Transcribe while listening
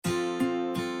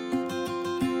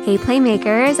Hey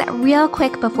Playmakers, real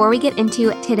quick before we get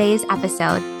into today's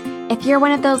episode, if you're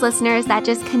one of those listeners that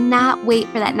just cannot wait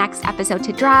for that next episode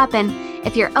to drop, and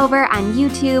if you're over on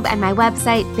YouTube and my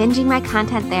website binging my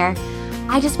content there,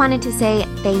 I just wanted to say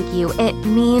thank you. It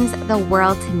means the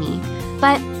world to me.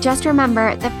 But just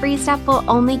remember, the free stuff will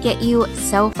only get you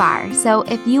so far. So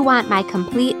if you want my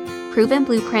complete proven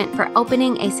blueprint for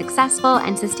opening a successful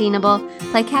and sustainable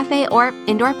play cafe or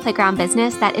indoor playground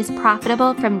business that is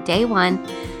profitable from day one,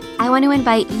 I want to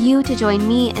invite you to join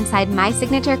me inside my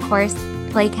signature course,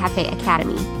 Play Cafe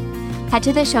Academy. Head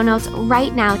to the show notes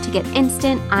right now to get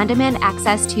instant, on-demand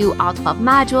access to all 12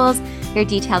 modules, your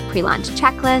detailed pre-launch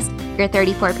checklist, your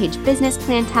 34-page business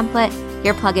plan template,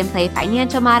 your plug-and-play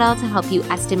financial model to help you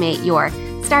estimate your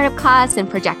startup costs and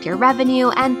project your revenue,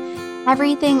 and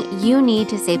everything you need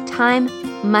to save time,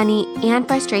 money, and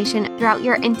frustration throughout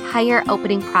your entire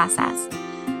opening process.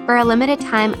 For a limited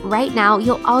time right now,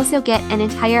 you'll also get an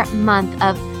entire month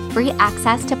of free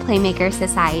access to Playmaker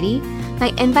Society,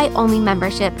 my invite-only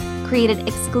membership created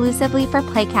exclusively for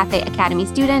Play Cafe Academy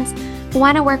students who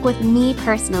want to work with me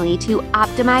personally to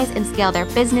optimize and scale their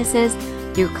businesses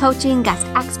through coaching, guest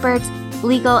experts,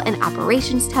 legal and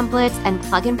operations templates, and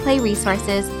plug-and-play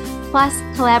resources, plus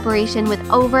collaboration with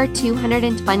over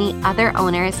 220 other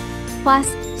owners, plus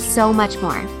so much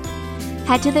more.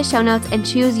 Head to the show notes and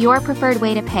choose your preferred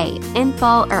way to pay, in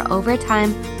full or over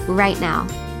time, right now.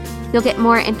 You'll get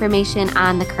more information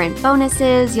on the current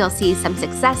bonuses, you'll see some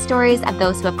success stories of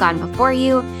those who have gone before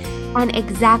you, and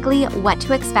exactly what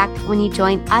to expect when you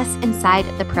join us inside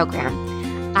the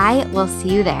program. I will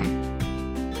see you there.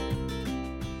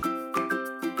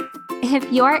 If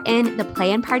you're in the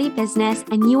play and party business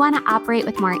and you want to operate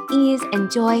with more ease and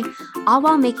joy, all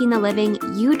while making the living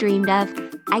you dreamed of,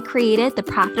 I created the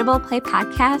Profitable Play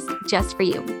Podcast just for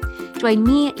you. Join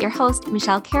me, your host,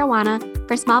 Michelle Caruana,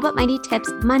 for small but mighty tips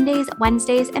Mondays,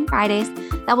 Wednesdays, and Fridays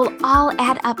that will all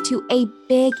add up to a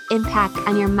big impact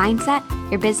on your mindset,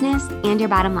 your business, and your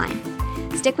bottom line.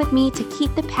 Stick with me to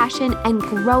keep the passion and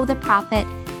grow the profit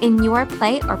in your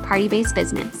play or party-based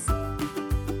business.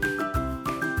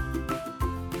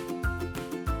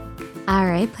 All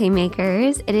right,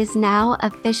 Playmakers, it is now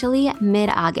officially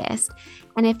mid-August.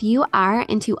 And if you are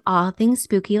into all things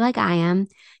spooky like I am,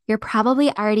 you're probably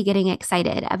already getting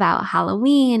excited about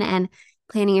Halloween and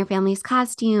planning your family's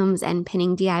costumes and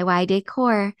pinning DIY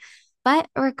decor. But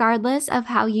regardless of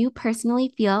how you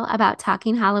personally feel about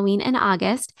talking Halloween in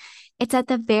August, it's at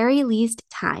the very least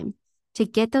time to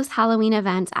get those Halloween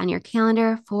events on your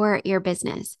calendar for your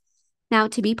business. Now,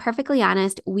 to be perfectly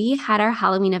honest, we had our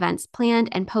Halloween events planned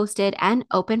and posted and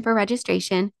open for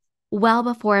registration well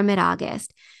before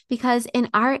mid-August, because in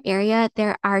our area,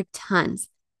 there are tons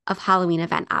of Halloween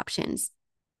event options.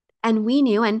 And we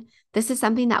knew, and this is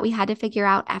something that we had to figure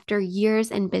out after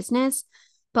years in business,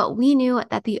 but we knew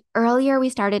that the earlier we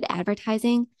started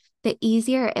advertising, the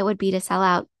easier it would be to sell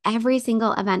out every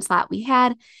single event slot we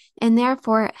had, and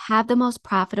therefore have the most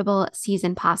profitable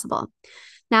season possible.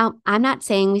 Now, I'm not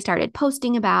saying we started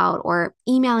posting about or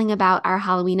emailing about our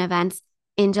Halloween events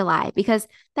in July, because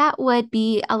that would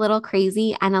be a little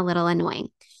crazy and a little annoying.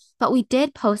 But we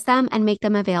did post them and make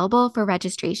them available for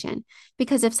registration,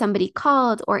 because if somebody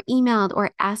called or emailed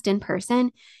or asked in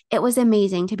person, it was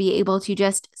amazing to be able to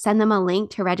just send them a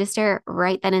link to register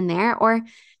right then and there, or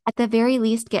at the very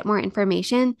least get more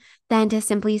information than to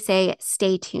simply say,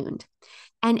 stay tuned.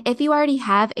 And if you already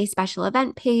have a special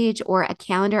event page or a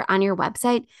calendar on your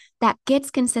website that gets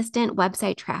consistent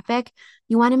website traffic,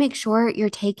 you want to make sure you're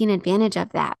taking advantage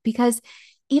of that, because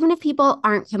even if people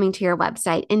aren't coming to your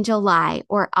website in July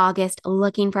or August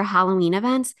looking for Halloween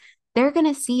events, they're going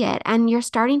to see it. And you're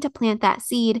starting to plant that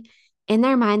seed in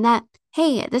their mind that,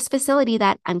 hey, this facility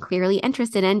that I'm clearly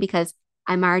interested in because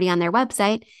I'm already on their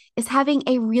website is having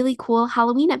a really cool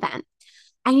Halloween event.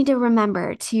 I need to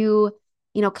remember to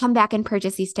come back and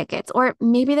purchase these tickets, or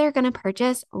maybe they're going to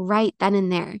purchase right then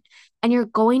and there. And you're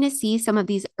going to see some of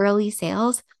these early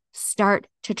sales start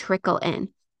to trickle in.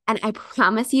 And I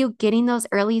promise you, getting those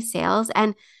early sales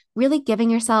and really giving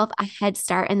yourself a head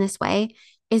start in this way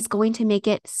is going to make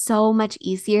it so much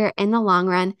easier in the long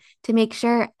run to make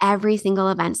sure every single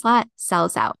event slot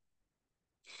sells out.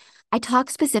 I talk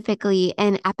specifically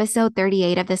in episode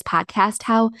 38 of this podcast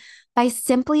how by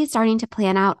simply starting to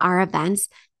plan out our events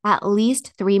at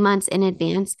least 3 months in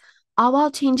advance, all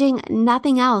while changing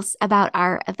nothing else about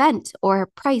our event or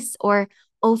price or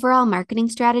overall marketing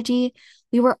strategy,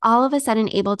 we were all of a sudden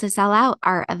able to sell out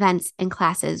our events and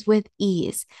classes with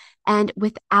ease and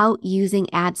without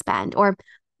using ad spend, or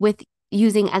with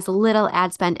using as little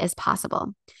ad spend as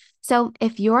possible. So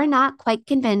if you're not quite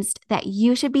convinced that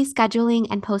you should be scheduling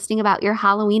and posting about your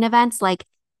Halloween events like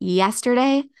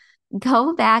yesterday,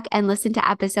 go back and listen to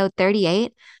episode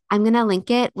 38. I'm going to link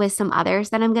it with some others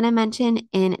that I'm going to mention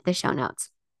in the show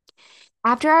notes.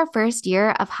 After our first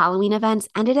year of Halloween events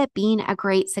ended up being a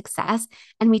great success,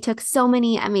 and we took so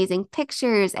many amazing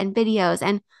pictures and videos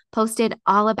and posted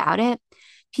all about it,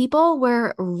 people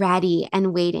were ready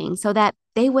and waiting so that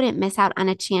they wouldn't miss out on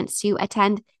a chance to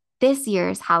attend this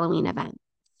year's Halloween event.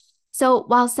 So,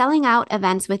 while selling out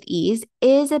events with ease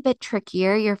is a bit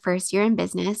trickier your first year in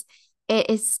business, it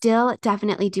is still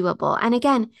definitely doable. And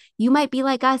again, you might be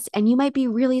like us and you might be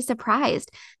really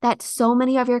surprised that so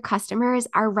many of your customers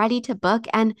are ready to book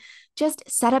and just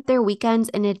set up their weekends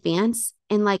in advance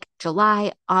in like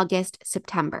July, August,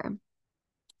 September.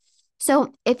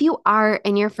 So, if you are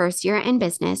in your first year in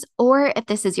business, or if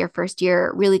this is your first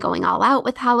year really going all out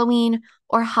with Halloween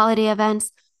or holiday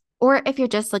events, or if you're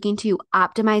just looking to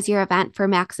optimize your event for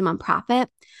maximum profit,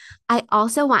 I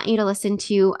also want you to listen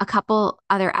to a couple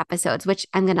other episodes, which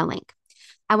I'm going to link.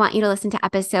 I want you to listen to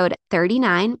episode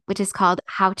 39, which is called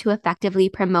How to Effectively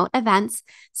Promote Events,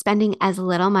 Spending as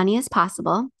Little Money as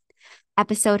Possible.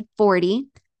 Episode 40,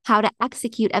 How to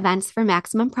Execute Events for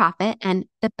Maximum Profit and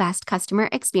the Best Customer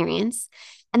Experience.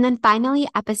 And then finally,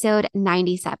 episode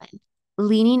 97,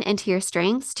 Leaning into Your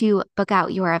Strengths to Book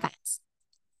Out Your Events.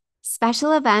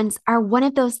 Special events are one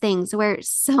of those things where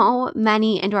so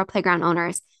many indoor playground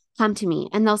owners come to me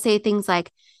and they'll say things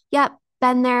like, yep,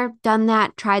 been there, done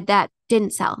that, tried that,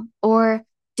 didn't sell, or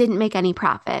didn't make any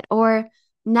profit, or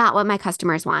not what my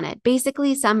customers wanted.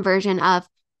 Basically, some version of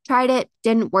tried it,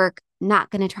 didn't work, not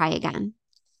going to try again.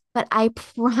 But I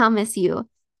promise you,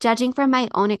 judging from my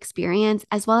own experience,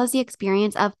 as well as the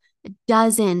experience of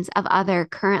dozens of other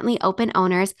currently open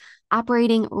owners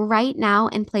operating right now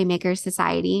in Playmakers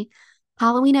Society,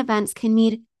 Halloween events can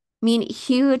mean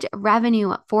huge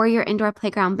revenue for your indoor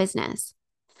playground business.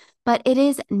 But it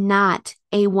is not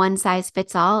a one size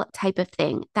fits all type of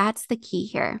thing. That's the key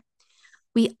here.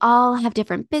 We all have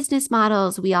different business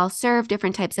models. We all serve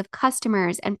different types of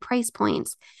customers and price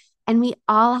points, and we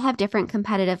all have different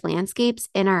competitive landscapes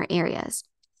in our areas.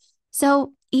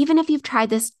 So even if you've tried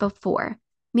this before,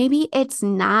 maybe it's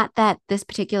not that this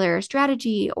particular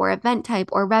strategy or event type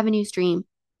or revenue stream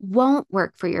won't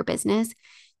work for your business.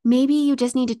 Maybe you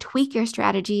just need to tweak your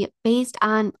strategy based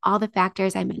on all the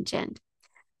factors I mentioned.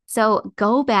 So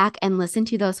go back and listen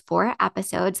to those 4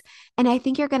 episodes, and I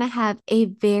think you're going to have a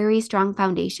very strong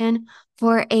foundation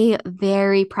for a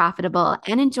very profitable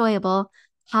and enjoyable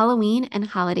Halloween and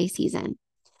holiday season.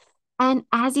 And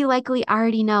as you likely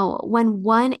already know, when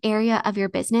one area of your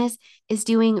business is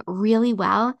doing really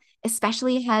well,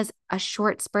 especially has a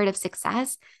short spurt of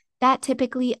success, that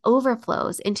typically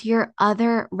overflows into your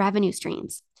other revenue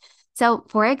streams. So,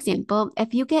 for example,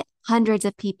 if you get hundreds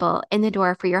of people in the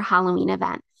door for your Halloween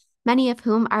event, many of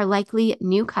whom are likely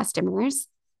new customers,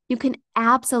 you can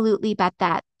absolutely bet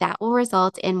that that will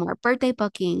result in more birthday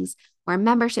bookings, more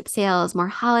membership sales, more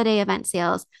holiday event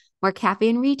sales, more cafe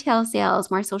and retail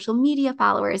sales, more social media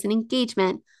followers and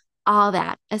engagement, all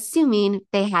that, assuming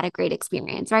they had a great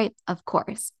experience, right? Of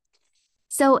course.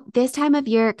 So, this time of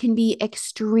year can be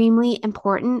extremely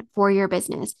important for your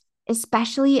business,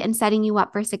 especially in setting you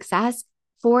up for success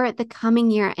for the coming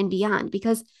year and beyond,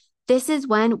 because this is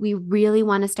when we really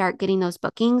want to start getting those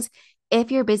bookings.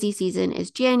 If your busy season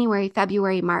is January,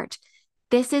 February, March,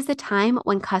 this is the time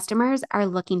when customers are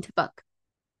looking to book.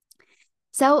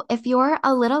 So if you're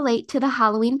a little late to the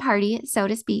Halloween party, so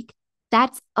to speak,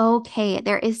 that's okay.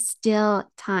 There is still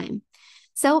time.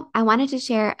 So I wanted to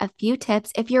share a few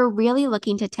tips if you're really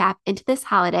looking to tap into this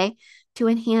holiday to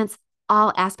enhance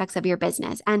all aspects of your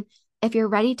business. And if you're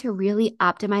ready to really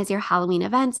optimize your Halloween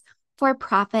events for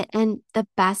profit and the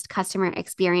best customer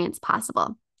experience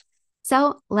possible.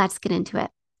 So let's get into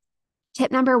it.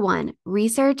 Tip number 1,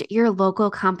 research your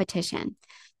local competition.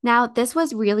 Now, this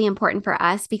was really important for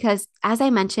us because, as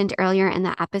I mentioned earlier in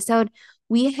the episode,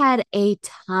 we had a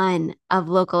ton of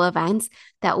local events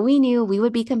that we knew we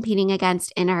would be competing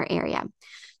against in our area.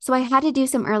 So I had to do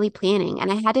some early planning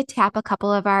and I had to tap a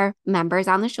couple of our members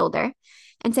on the shoulder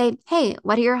and say, hey,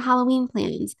 what are your Halloween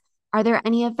plans? Are there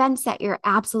any events that you're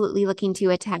absolutely looking to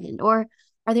attend? Or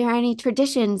are there any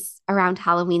traditions around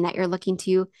Halloween that you're looking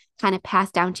to kind of pass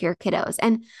down to your kiddos?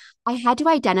 And I had to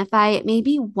identify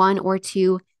maybe 1 or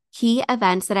 2 key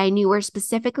events that I knew were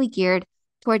specifically geared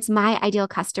towards my ideal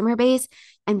customer base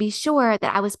and be sure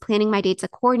that I was planning my dates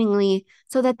accordingly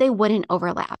so that they wouldn't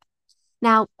overlap.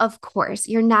 Now, of course,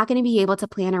 you're not going to be able to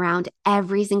plan around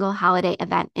every single holiday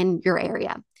event in your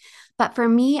area, But for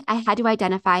me, I had to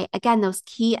identify, again, those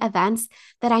key events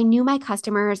that I knew my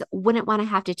customers wouldn't want to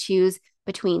have to choose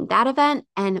between that event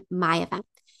and my event.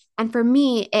 And for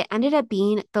me, it ended up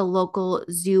being the local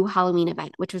zoo Halloween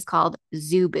event, which was called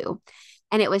Zoo Boo.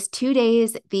 And it was 2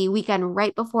 days, the weekend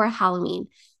right before Halloween.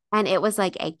 And it was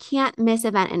like a can't miss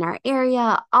event in our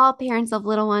area. All parents of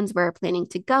little ones were planning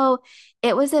to go.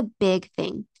 It was a big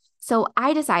thing. So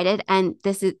I decided, and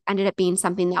ended up being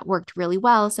something that worked really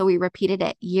well. So we repeated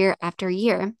it year after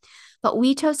year. But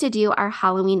we chose to do our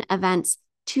Halloween events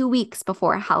 2 weeks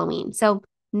before Halloween. So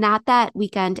not that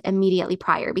weekend immediately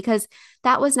prior, because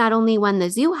that was not only when the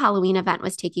zoo Halloween event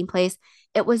was taking place,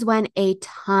 it was when a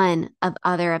ton of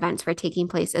other events were taking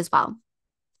place as well.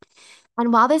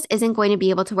 And while this isn't going to be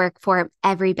able to work for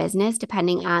every business,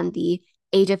 depending on the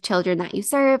age of children that you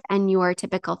serve and your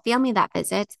typical family that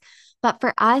visits, but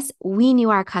for us, we knew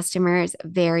our customers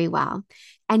very well.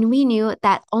 And we knew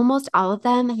that almost all of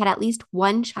them had at least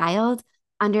one child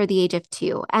under the age of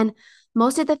 2. And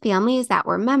most of the families that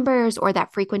were members or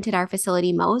that frequented our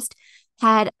facility most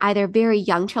had either very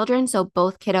young children, so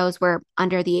both kiddos were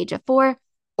under the age of 4,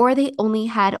 or they only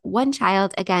had one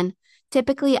child, again,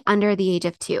 typically under the age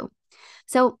of 2.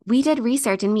 So we did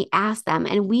research and we asked them,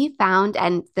 and we found,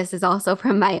 and this is also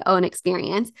from my own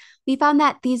experience, we found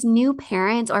that these new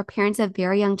parents or parents of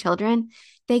very young children,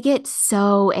 they get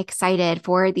so excited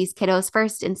for these kiddos'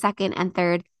 first and second and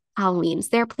third Halloweens.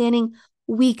 They're planning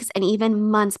weeks and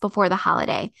even months before the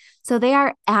holiday. So they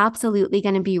are absolutely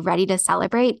going to be ready to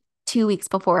celebrate 2 weeks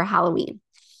before Halloween.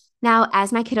 Now,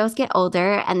 as my kiddos get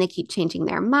older and they keep changing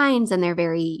their minds and they're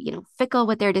very, fickle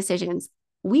with their decisions,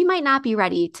 we might not be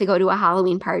ready to go to a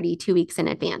Halloween party 2 weeks in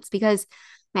advance because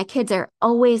my kids are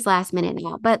always last minute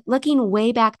now. But looking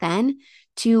way back then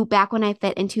to back when I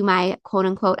fit into my quote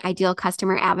unquote ideal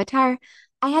customer avatar,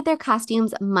 I had their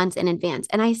costumes months in advance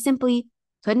and I simply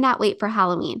could not wait for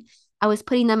Halloween. I was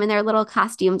putting them in their little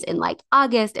costumes in like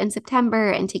August and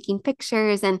September and taking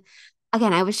pictures. And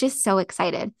again, I was just so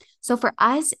excited. So for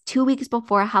us, 2 weeks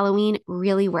before Halloween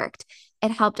really worked. It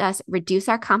helped us reduce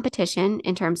our competition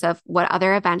in terms of what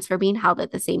other events were being held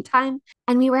at the same time.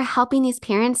 And we were helping these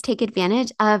parents take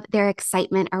advantage of their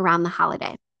excitement around the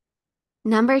holiday.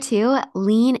 Number 2,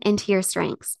 lean into your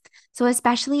strengths. So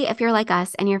especially if you're like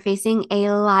us and you're facing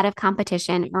a lot of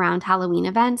competition around Halloween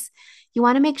events, you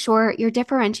want to make sure you're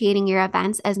differentiating your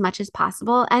events as much as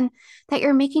possible and that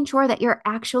you're making sure that you're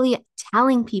actually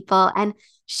telling people and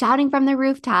shouting from the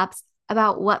rooftops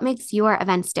about what makes your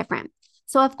events different.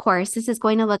 So of course, this is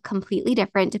going to look completely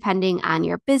different depending on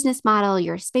your business model,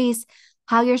 your space,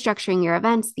 how you're structuring your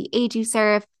events, the age you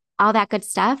serve, all that good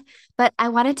stuff. But I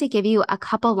wanted to give you a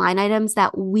couple line items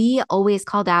that we always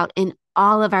called out in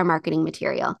all of our marketing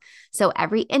material. So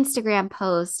every Instagram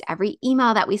post, every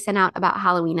email that we sent out about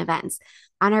Halloween events,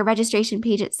 on our registration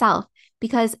page itself,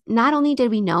 because not only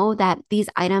did we know that these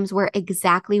items were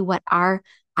exactly what our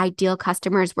ideal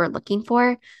customers were looking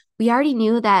for, we already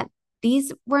knew that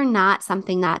these were not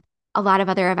something that a lot of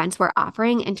other events were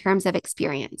offering in terms of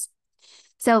experience.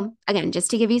 So again,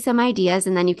 just to give you some ideas,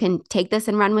 and then you can take this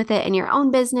and run with it in your own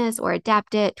business or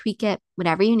adapt it, tweak it,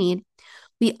 whatever you need.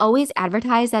 We always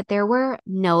advertise that there were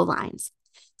no lines.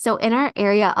 So in our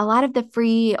area, a lot of the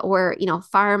free or,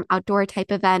 farm outdoor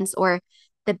type events or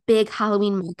the big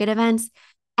Halloween market events,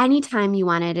 anytime you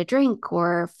wanted a drink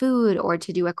or food or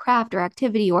to do a craft or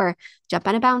activity or jump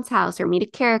on a bounce house or meet a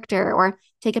character or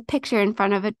take a picture in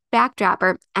front of a backdrop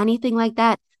or anything like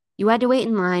that, you had to wait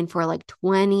in line for like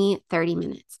 20, 30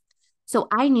 minutes. So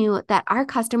I knew that our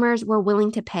customers were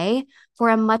willing to pay for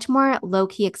a much more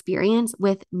low-key experience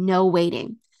with no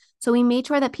waiting. So we made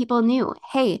sure that people knew,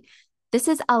 hey, this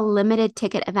is a limited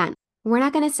ticket event. We're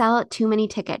not going to sell too many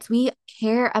tickets. We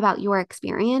care about your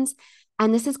experience.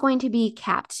 And this is going to be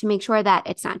capped to make sure that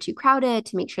it's not too crowded,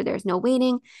 to make sure there's no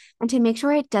waiting, and to make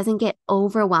sure it doesn't get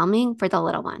overwhelming for the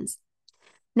little ones.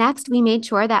 Next, we made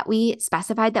sure that we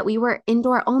specified that we were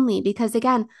indoor only because,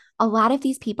 again, a lot of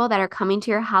these people that are coming to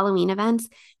your Halloween events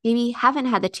maybe haven't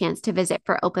had the chance to visit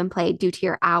for open play due to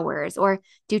your hours or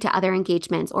due to other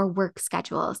engagements or work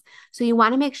schedules. So you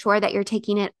want to make sure that you're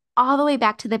taking it all the way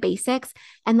back to the basics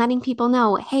and letting people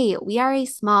know, hey, we are a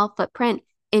small footprint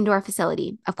indoor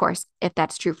facility, of course, if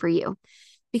that's true for you.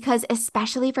 Because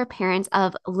especially for parents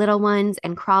of little ones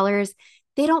and crawlers,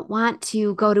 they don't want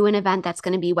to go to an event that's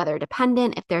going to be weather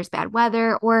dependent if there's bad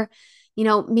weather or,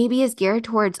 maybe is geared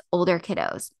towards older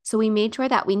kiddos. So we made sure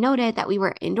that we noted that we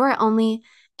were indoor only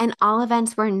and all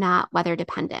events were not weather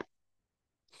dependent.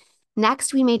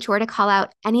 Next, we made sure to call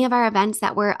out any of our events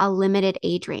that were a limited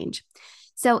age range.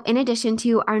 So in addition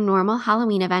to our normal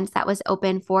Halloween events that was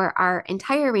open for our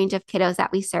entire range of kiddos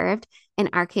that we served In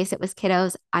our case, it was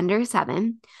kiddos under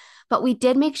 7. But we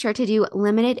did make sure to do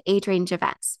limited age range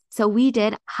events. So we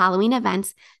did Halloween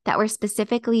events that were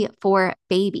specifically for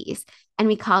babies, and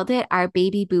we called it our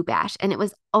Baby Boo Bash. And it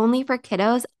was only for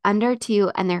kiddos under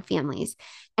 2 and their families.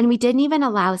 And we didn't even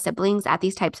allow siblings at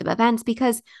these types of events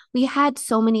because we had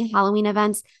so many Halloween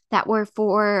events that were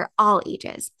for all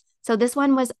ages. So this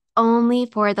one was only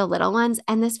for the little ones.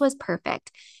 And this was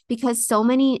perfect because so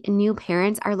many new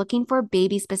parents are looking for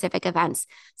baby specific events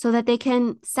so that they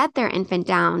can set their infant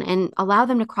down and allow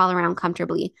them to crawl around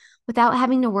comfortably without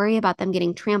having to worry about them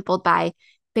getting trampled by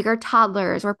bigger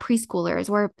toddlers or preschoolers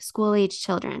or school age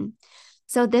children.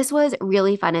 So this was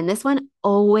really fun. And this one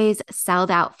always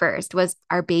sold out first, was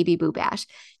our Baby Boo Bash.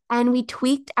 And we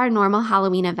tweaked our normal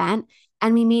Halloween event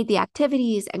and we made the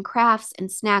activities and crafts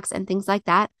and snacks and things like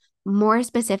that more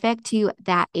specific to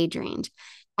that age range.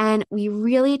 And we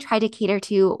really tried to cater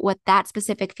to what that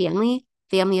specific family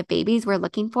of babies were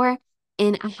looking for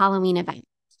in a Halloween event.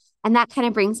 And that kind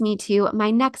of brings me to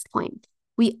my next point.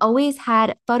 We always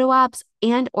had photo ops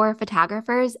and or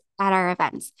photographers at our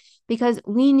events because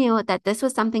we knew that this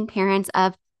was something parents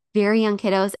of very young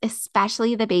kiddos,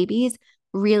 especially the babies,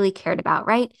 really cared about,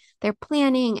 right? They're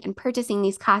planning and purchasing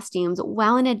these costumes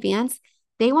well in advance.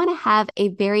 They want to have a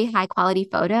very high quality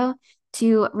photo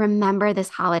to remember this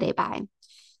holiday by.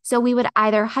 So we would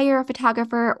either hire a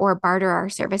photographer or barter our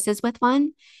services with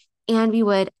one, and we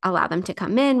would allow them to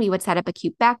come in. We would set up a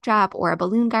cute backdrop or a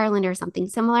balloon garland or something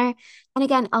similar. And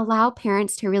again, allow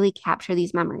parents to really capture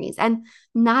these memories. And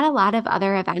not a lot of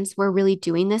other events were really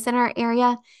doing this in our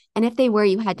area. And if they were,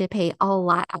 you had to pay a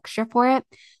lot extra for it.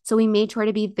 So we made sure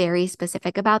to be very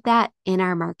specific about that in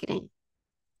our marketing.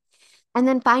 And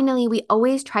then finally, we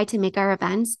always try to make our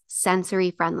events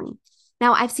sensory friendly.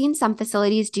 Now, I've seen some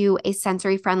facilities do a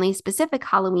sensory friendly specific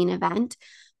Halloween event,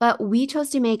 but we chose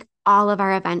to make all of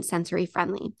our events sensory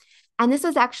friendly. And this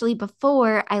was actually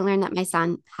before I learned that my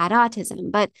son had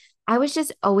autism, but I was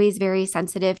just always very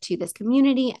sensitive to this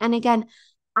community. And again,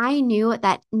 I knew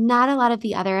that not a lot of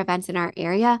the other events in our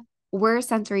area were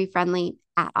sensory friendly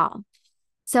at all.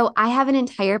 So I have an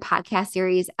entire podcast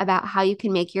series about how you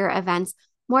can make your events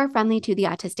more friendly to the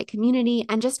autistic community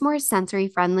and just more sensory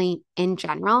friendly in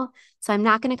general. So I'm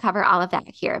not going to cover all of that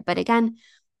here. But again,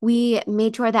 we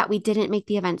made sure that we didn't make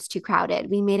the events too crowded.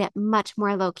 We made it much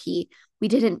more low key. We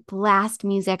didn't blast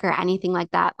music or anything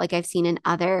like that, like I've seen in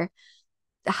other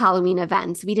Halloween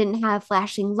events. We didn't have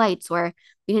flashing lights or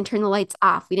we didn't turn the lights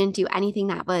off. We didn't do anything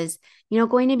that was,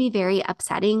 going to be very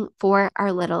upsetting for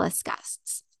our littlest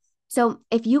guests. So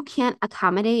if you can't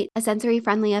accommodate a sensory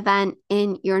friendly event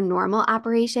in your normal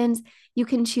operations, you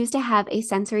can choose to have a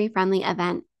sensory friendly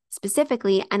event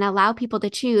specifically and allow people to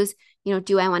choose,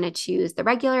 do I want to choose the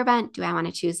regular event? Do I want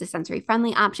to choose the sensory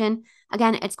friendly option?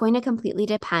 Again, it's going to completely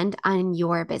depend on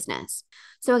your business.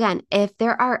 So again, if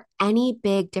there are any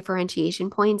big differentiation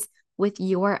points with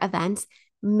your events,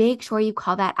 make sure you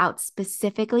call that out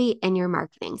specifically in your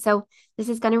marketing. So this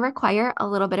is going to require a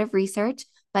little bit of research,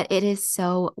 but it is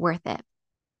so worth it.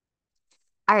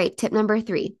 All right, tip number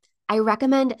 3. I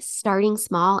recommend starting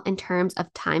small in terms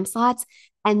of time slots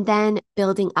and then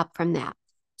building up from that.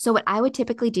 So what I would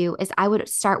typically do is I would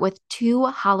start with 2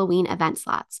 Halloween event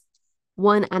slots,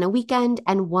 one on a weekend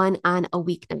and one on a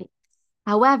weeknight.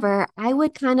 However, I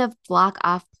would kind of block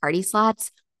off party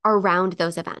slots around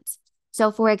those events.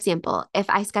 So for example, if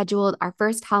I scheduled our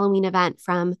first Halloween event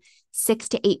from 6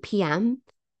 to 8 p.m.,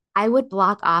 I would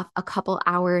block off a couple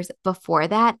hours before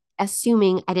that,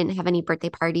 assuming I didn't have any birthday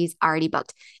parties already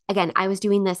booked. Again, I was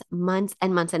doing this months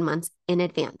and months and months in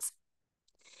advance.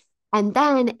 And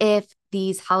then if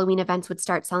these Halloween events would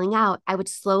start selling out, I would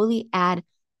slowly add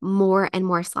more and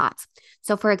more slots.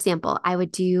 So for example, I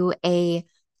would do a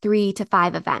 3 to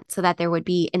 5 event so that there would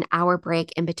be an hour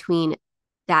break in between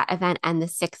that event and the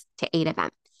 6 to 8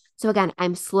 event. So again,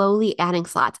 I'm slowly adding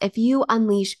slots. If you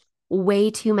unleash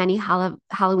way too many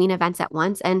Halloween events at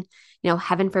once and,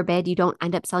 heaven forbid you don't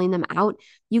end up selling them out,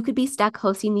 you could be stuck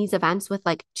hosting these events with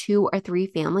like 2 or 3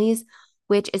 families,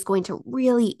 which is going to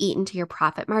really eat into your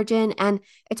profit margin. And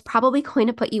it's probably going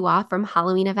to put you off from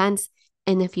Halloween events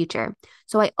in the future.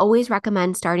 So I always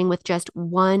recommend starting with just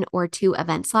 1 or 2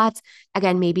 event slots.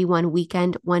 Again, maybe one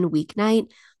weekend, one weeknight,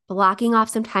 blocking off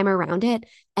some time around it,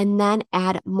 and then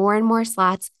add more and more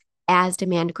slots as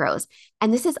demand grows.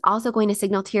 And this is also going to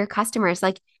signal to your customers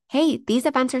like, hey, these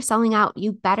events are selling out.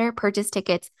 You better purchase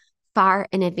tickets far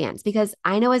in advance. Because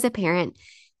I know as a parent,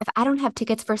 if I don't have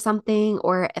tickets for something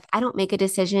or if I don't make a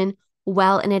decision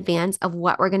well in advance of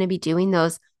what we're going to be doing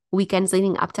those weekends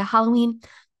leading up to Halloween,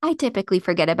 I typically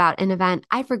forget about an event.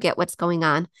 I forget what's going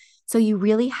on. So you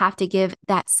really have to give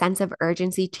that sense of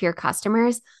urgency to your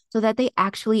customers so that they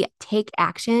actually take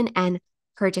action and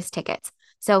purchase tickets.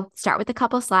 So start with a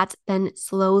couple slots, then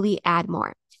slowly add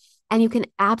more. And you can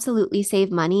absolutely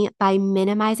save money by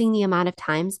minimizing the amount of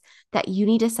times that you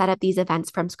need to set up these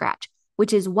events from scratch,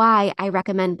 which is why I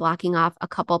recommend blocking off a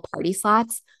couple party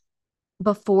slots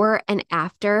before and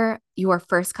after your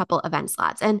first couple event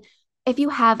slots. And if you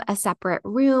have a separate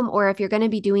room or if you're going to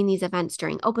be doing these events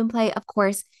during open play, of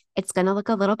course, it's going to look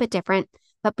a little bit different.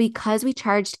 But because we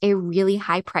charged a really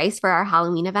high price for our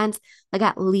Halloween events, like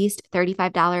at least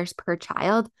 $35 per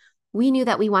child, we knew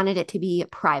that we wanted it to be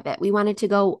private. We wanted to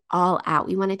go all out.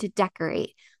 We wanted to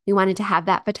decorate. We wanted to have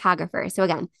that photographer. So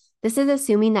again, this is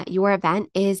assuming that your event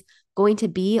is going to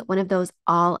be one of those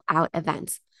all out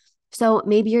events. So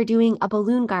maybe you're doing a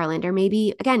balloon garland, or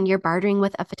maybe, again, you're bartering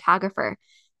with a photographer.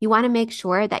 You want to make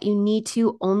sure that you need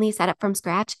to only set up from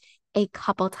scratch a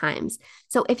couple times.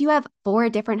 So if you have 4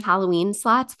 different Halloween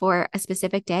slots for a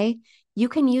specific day, you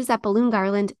can use that balloon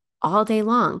garland all day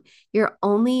long. You're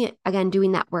only, again,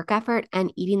 doing that work effort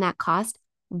and eating that cost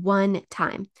one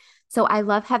time. So I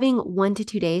love having 1 to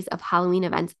 2 days of Halloween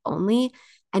events only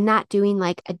and not doing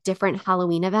like a different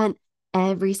Halloween event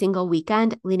every single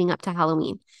weekend leading up to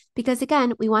Halloween. Because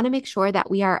again, we want to make sure that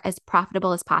we are as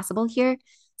profitable as possible here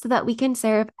so that we can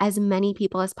serve as many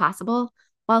people as possible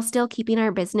while still keeping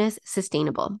our business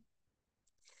sustainable.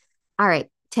 All right,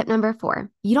 tip number 4,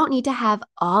 you don't need to have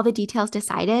all the details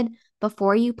decided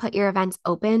before you put your events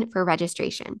open for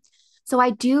registration. So I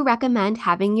do recommend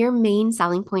having your main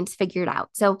selling points figured out.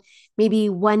 So maybe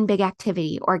one big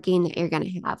activity or game that you're going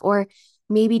to have, or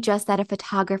maybe just that a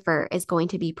photographer is going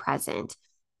to be present,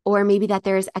 or maybe that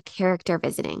there's a character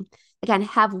visiting. Again,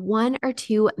 have 1 or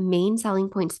 2 main selling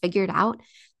points figured out,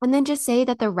 and then just say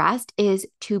that the rest is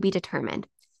to be determined.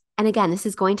 And again, this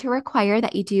is going to require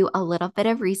that you do a little bit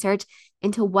of research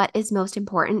into what is most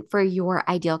important for your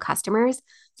ideal customers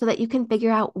so that you can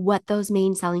figure out what those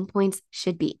main selling points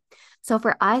should be. So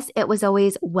for us, it was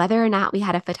always whether or not we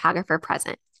had a photographer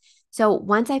present. So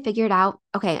once I figured out,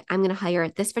 okay, I'm going to hire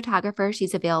this photographer.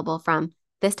 She's available from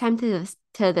this time to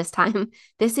this time.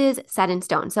 This is set in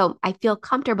stone. So I feel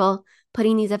comfortable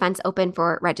putting these events open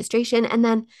for registration. And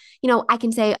then, I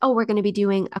can say, oh, we're going to be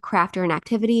doing a craft or an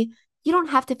activity. You don't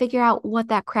have to figure out what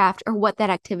that craft or what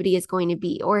that activity is going to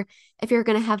be, or if you're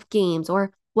going to have games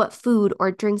or what food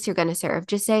or drinks you're going to serve.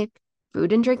 Just say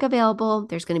food and drink available.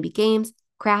 There's going to be games,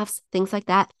 crafts, things like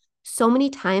that. So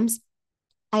many times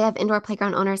I have indoor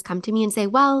playground owners come to me and say,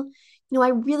 well, I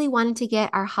really wanted to get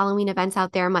our Halloween events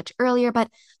out there much earlier, but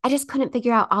I just couldn't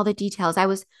figure out all the details. I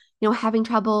was, having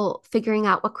trouble figuring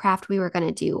out what craft we were going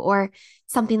to do or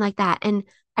something like that. And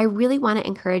I really want to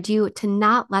encourage you to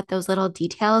not let those little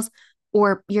details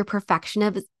or your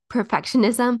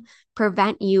perfectionism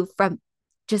prevent you from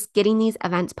just getting these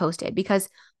events posted, because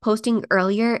posting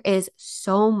earlier is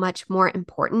so much more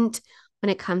important when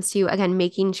it comes to, again,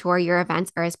 making sure your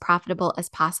events are as profitable as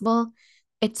possible.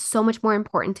 It's so much more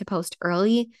important to post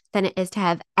early than it is to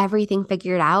have everything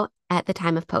figured out at the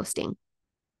time of posting.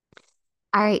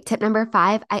 All right, tip number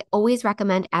 5, I always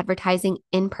recommend advertising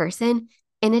in person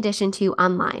in addition to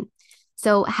online.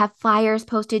 So have flyers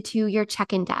posted to your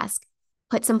check-in desk.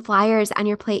 Put some flyers on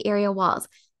your play area walls.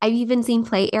 I've even seen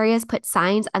play areas put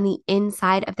signs on the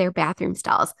inside of their bathroom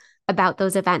stalls about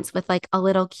those events with like a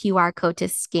little QR code to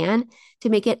scan to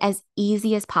make it as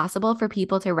easy as possible for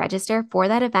people to register for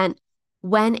that event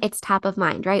when it's top of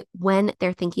mind, right? When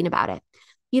they're thinking about it.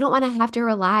 You don't want to have to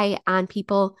rely on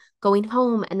people going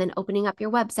home and then opening up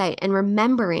your website and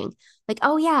remembering, like,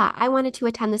 oh yeah, I wanted to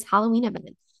attend this Halloween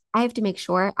event. I have to make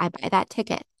sure I buy that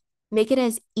ticket. Make it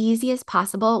as easy as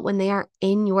possible when they are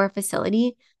in your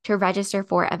facility to register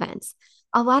for events.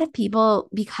 A lot of people,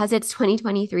 because it's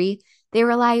 2023, they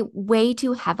rely way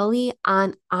too heavily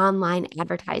on online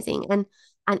advertising and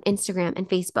on Instagram and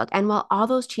Facebook. And while all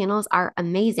those channels are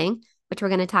amazing, which we're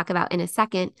going to talk about in a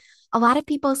second, a lot of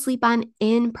people sleep on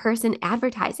in-person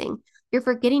advertising. You're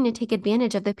forgetting to take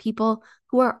advantage of the people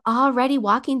who are already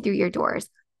walking through your doors,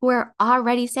 who are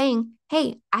already saying,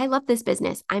 hey, I love this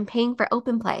business. I'm paying for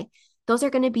open play. Those are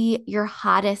going to be your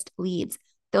hottest leads.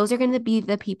 Those are going to be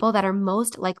the people that are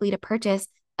most likely to purchase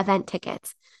event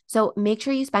tickets. So make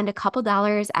sure you spend a couple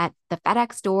dollars at the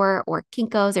FedEx store or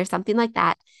Kinko's or something like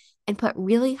that and put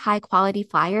really high quality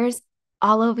flyers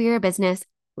all over your business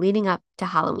leading up to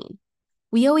Halloween.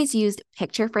 We always used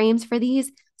picture frames for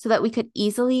these so that we could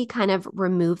easily kind of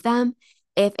remove them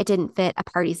if it didn't fit a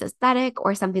party's aesthetic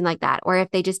or something like that, or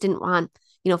if they just didn't want,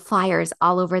 flyers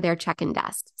all over their check-in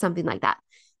desk, something like that.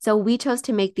 So we chose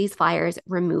to make these flyers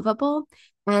removable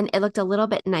And it looked a little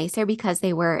bit nicer because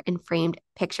they were in framed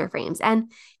picture frames.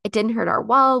 And it didn't hurt our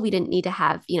wall. We didn't need to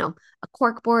have, a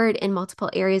cork board in multiple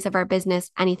areas of our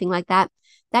business, anything like that.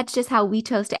 That's just how we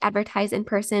chose to advertise in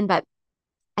person. But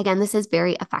again, this is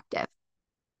very effective.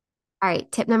 All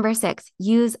right, tip number 6,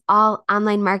 use all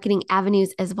online marketing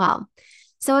avenues as well.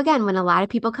 So again, when a lot of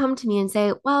people come to me and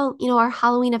say, well, our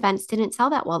Halloween events didn't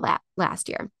sell that well last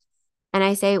year. And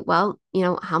I say, well,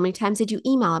 how many times did you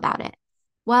email about it?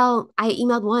 Well, I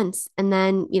emailed once and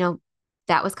then,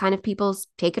 that was kind of people's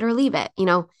take it or leave it.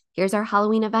 Here's our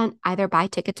Halloween event, either buy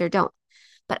tickets or don't.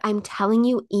 But I'm telling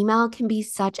you, email can be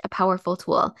such a powerful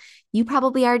tool. You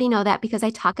probably already know that because I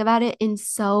talk about it in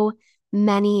so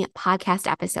many podcast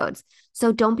episodes.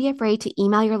 So don't be afraid to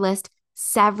email your list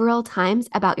several times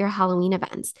about your Halloween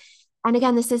events. And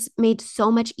again, this is made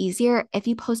so much easier if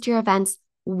you post your events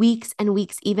weeks and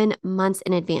weeks, even months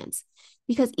in advance.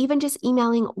 Because even just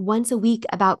emailing once a week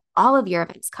about all of your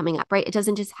events coming up, right? It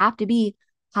doesn't just have to be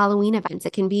Halloween events.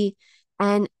 It can be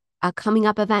a coming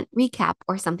up event recap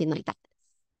or something like that.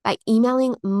 By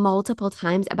emailing multiple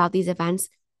times about these events,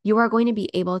 you are going to be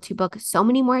able to book so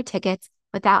many more tickets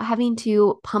without having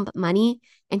to pump money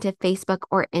into Facebook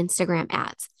or Instagram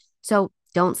ads. So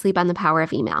don't sleep on the power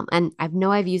of email. And I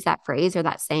know I've used that phrase or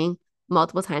that saying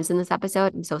multiple times in this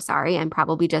episode. I'm so sorry. I'm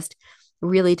probably just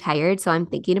really tired. So I'm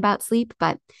thinking about sleep.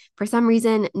 But for some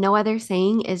reason, no other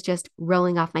saying is just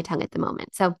rolling off my tongue at the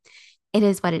moment. So it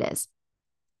is what it is.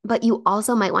 But you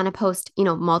also might want to post,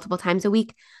 multiple times a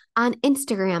week on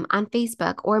Instagram, on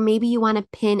Facebook, or maybe you want to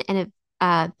pin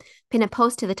a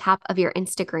post to the top of your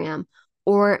Instagram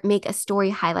or make a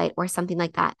story highlight or something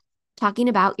like that, talking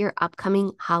about your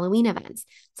upcoming Halloween events.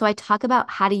 So I talk about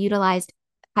how to utilize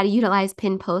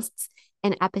pin posts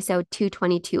in episode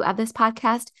 222 of this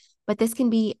podcast, but this can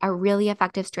be a really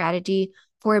effective strategy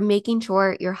for making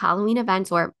sure your Halloween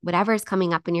events or whatever is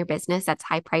coming up in your business that's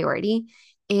high priority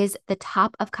is the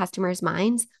top of customers'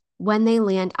 minds when they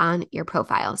land on your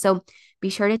profile. So be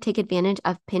sure to take advantage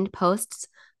of pinned posts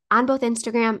on both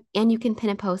Instagram and you can pin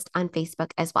a post on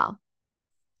Facebook as well.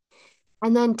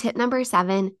 And then tip number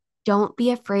 7, don't be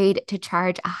afraid to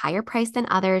charge a higher price than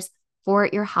others for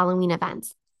your Halloween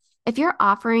events. If you're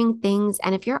offering things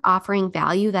and if you're offering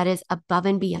value that is above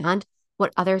and beyond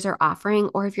what others are offering,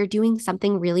 or if you're doing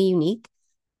something really unique,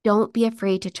 don't be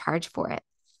afraid to charge for it.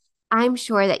 I'm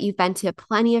sure that you've been to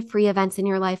plenty of free events in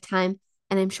your lifetime,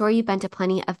 and I'm sure you've been to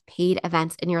plenty of paid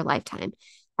events in your lifetime.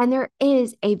 And there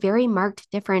is a very marked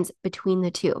difference between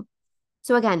the two.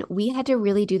 So again, we had to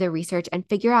really do the research and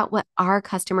figure out what our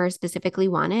customers specifically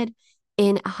wanted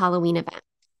in a Halloween event.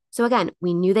 So again,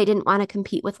 we knew they didn't want to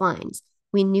compete with lines.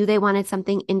 We knew they wanted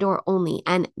something indoor only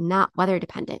and not weather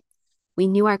dependent. We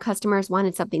knew our customers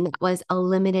wanted something that was a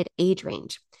limited age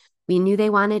range. We knew they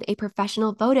wanted a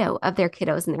professional photo of their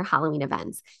kiddos in their Halloween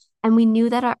events. And we knew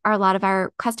that a lot of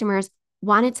our customers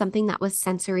wanted something that was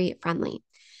sensory friendly.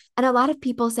 And a lot of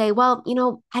people say, well,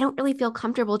 I don't really feel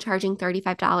comfortable charging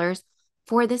 $35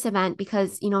 for this event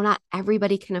because, not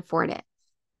everybody can afford it.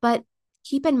 But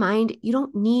keep in mind, you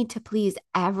don't need to please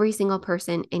every single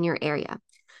person in your area.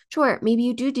 Sure, maybe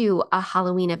you do a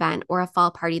Halloween event or a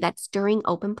fall party that's during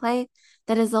open play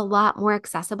that is a lot more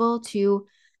accessible to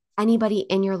anybody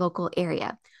in your local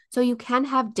area. So you can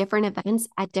have different events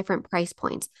at different price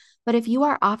points. But if you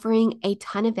are offering a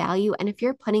ton of value and if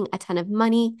you're putting a ton of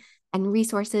money and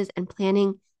resources and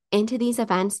planning into these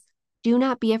events, do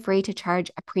not be afraid to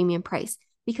charge a premium price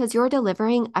because you're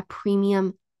delivering a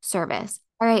premium service.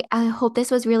 All right, I hope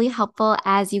this was really helpful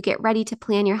as you get ready to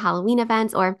plan your Halloween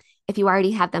events, or if you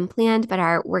already have them planned but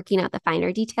are working out the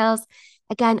finer details.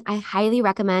 Again, I highly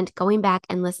recommend going back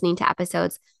and listening to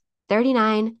episodes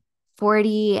 39,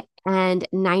 40, and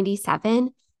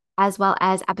 97, as well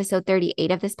as episode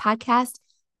 38 of this podcast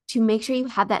to make sure you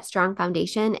have that strong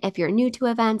foundation if you're new to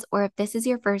events or if this is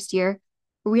your first year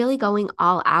really going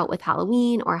all out with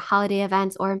Halloween or holiday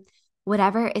events or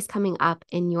whatever is coming up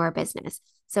in your business.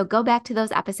 So go back to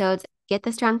those episodes, get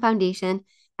the strong foundation,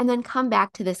 and then come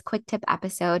back to this quick tip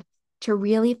episode to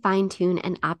really fine tune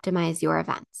and optimize your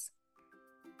events.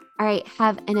 All right,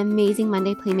 have an amazing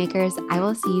Monday, Playmakers. I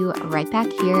will see you right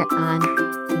back here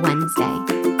on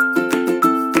Wednesday.